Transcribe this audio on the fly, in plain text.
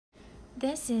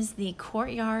This is the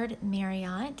Courtyard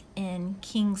Marriott in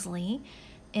Kingsley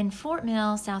in Fort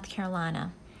Mill, South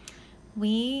Carolina.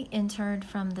 We entered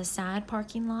from the side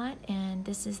parking lot, and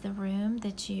this is the room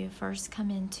that you first come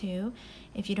into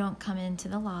if you don't come into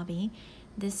the lobby.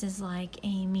 This is like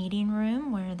a meeting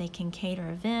room where they can cater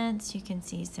events. You can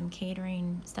see some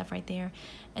catering stuff right there.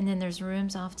 And then there's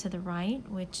rooms off to the right,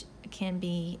 which can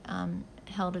be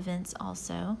held events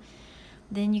also.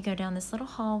 Then you go down this little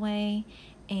hallway,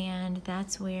 and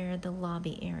that's where the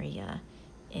lobby area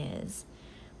is.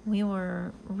 We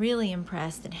were really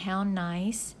impressed at how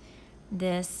nice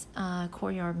this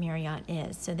Courtyard Marriott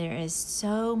is. So there is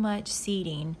so much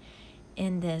seating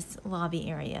in this lobby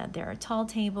area. There are tall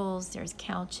tables, there's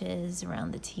couches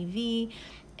around the TV,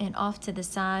 and off to the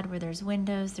side where there's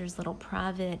windows, there's little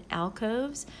private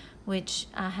alcoves, which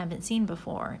I haven't seen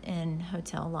before in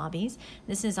hotel lobbies.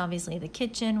 This is obviously the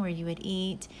kitchen where you would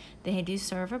eat. They do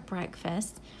serve a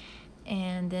breakfast,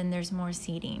 and then there's more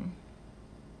seating.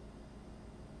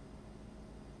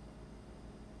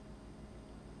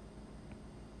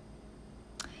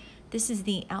 This is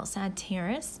the outside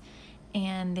terrace,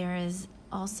 and there is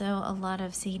also a lot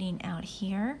of seating out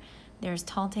here. There's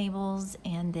tall tables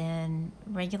and then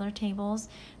regular tables.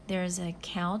 There's a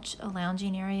couch, a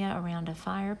lounging area around a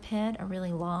fire pit, a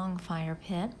really long fire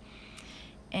pit.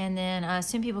 And then I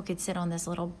assume people could sit on this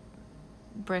little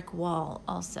brick wall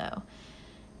also.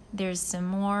 There's some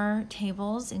more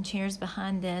tables and chairs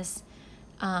behind this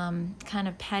kind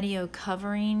of patio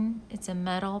covering. It's a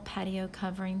metal patio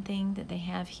covering thing that they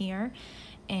have here.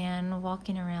 And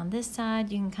walking around this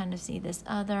side, you can kind of see this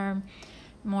other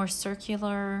more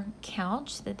circular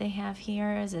couch that they have here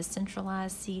as a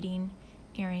centralized seating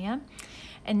area.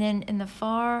 And then in the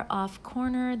far off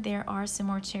corner, there are some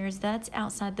more chairs. That's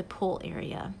outside the pool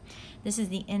area. This is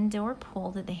the indoor pool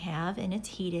that they have, and it's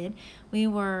heated. We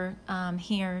were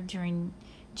here during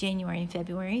January and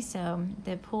February, so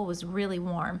the pool was really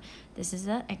warm. This is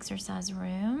the exercise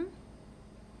room.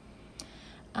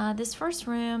 This first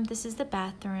room, this is the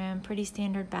bathroom, pretty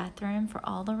standard bathroom for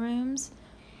all the rooms.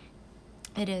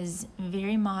 It is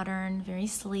very modern, very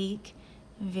sleek,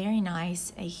 very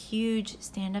nice, a huge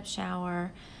stand-up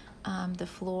shower. The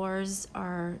floors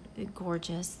are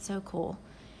gorgeous, so cool.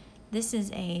 This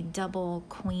is a double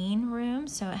queen room,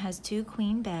 so it has 2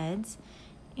 queen beds,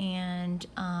 and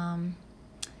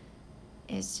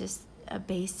it's just a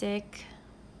basic,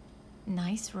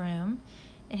 nice room.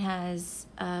 It has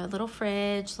a little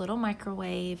fridge, little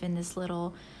microwave, and this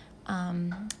little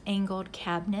angled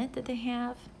cabinet that they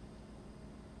have.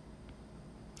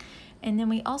 And then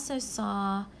we also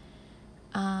saw,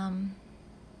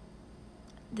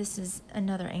 this is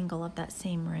another angle of that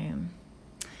same room.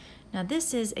 Now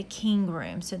this is a king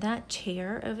room, so that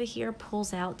chair over here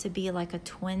pulls out to be like a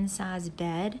twin size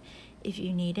bed if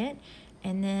you need it.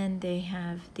 And then they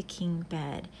have the king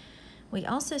bed. We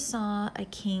also saw a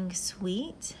king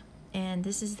suite, and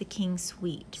this is the king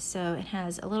suite. So it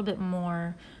has a little bit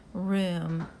more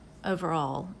room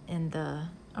overall in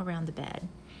around the bed.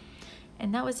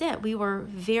 And that was it. We were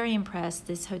very impressed.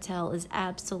 This hotel is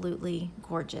absolutely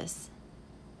gorgeous.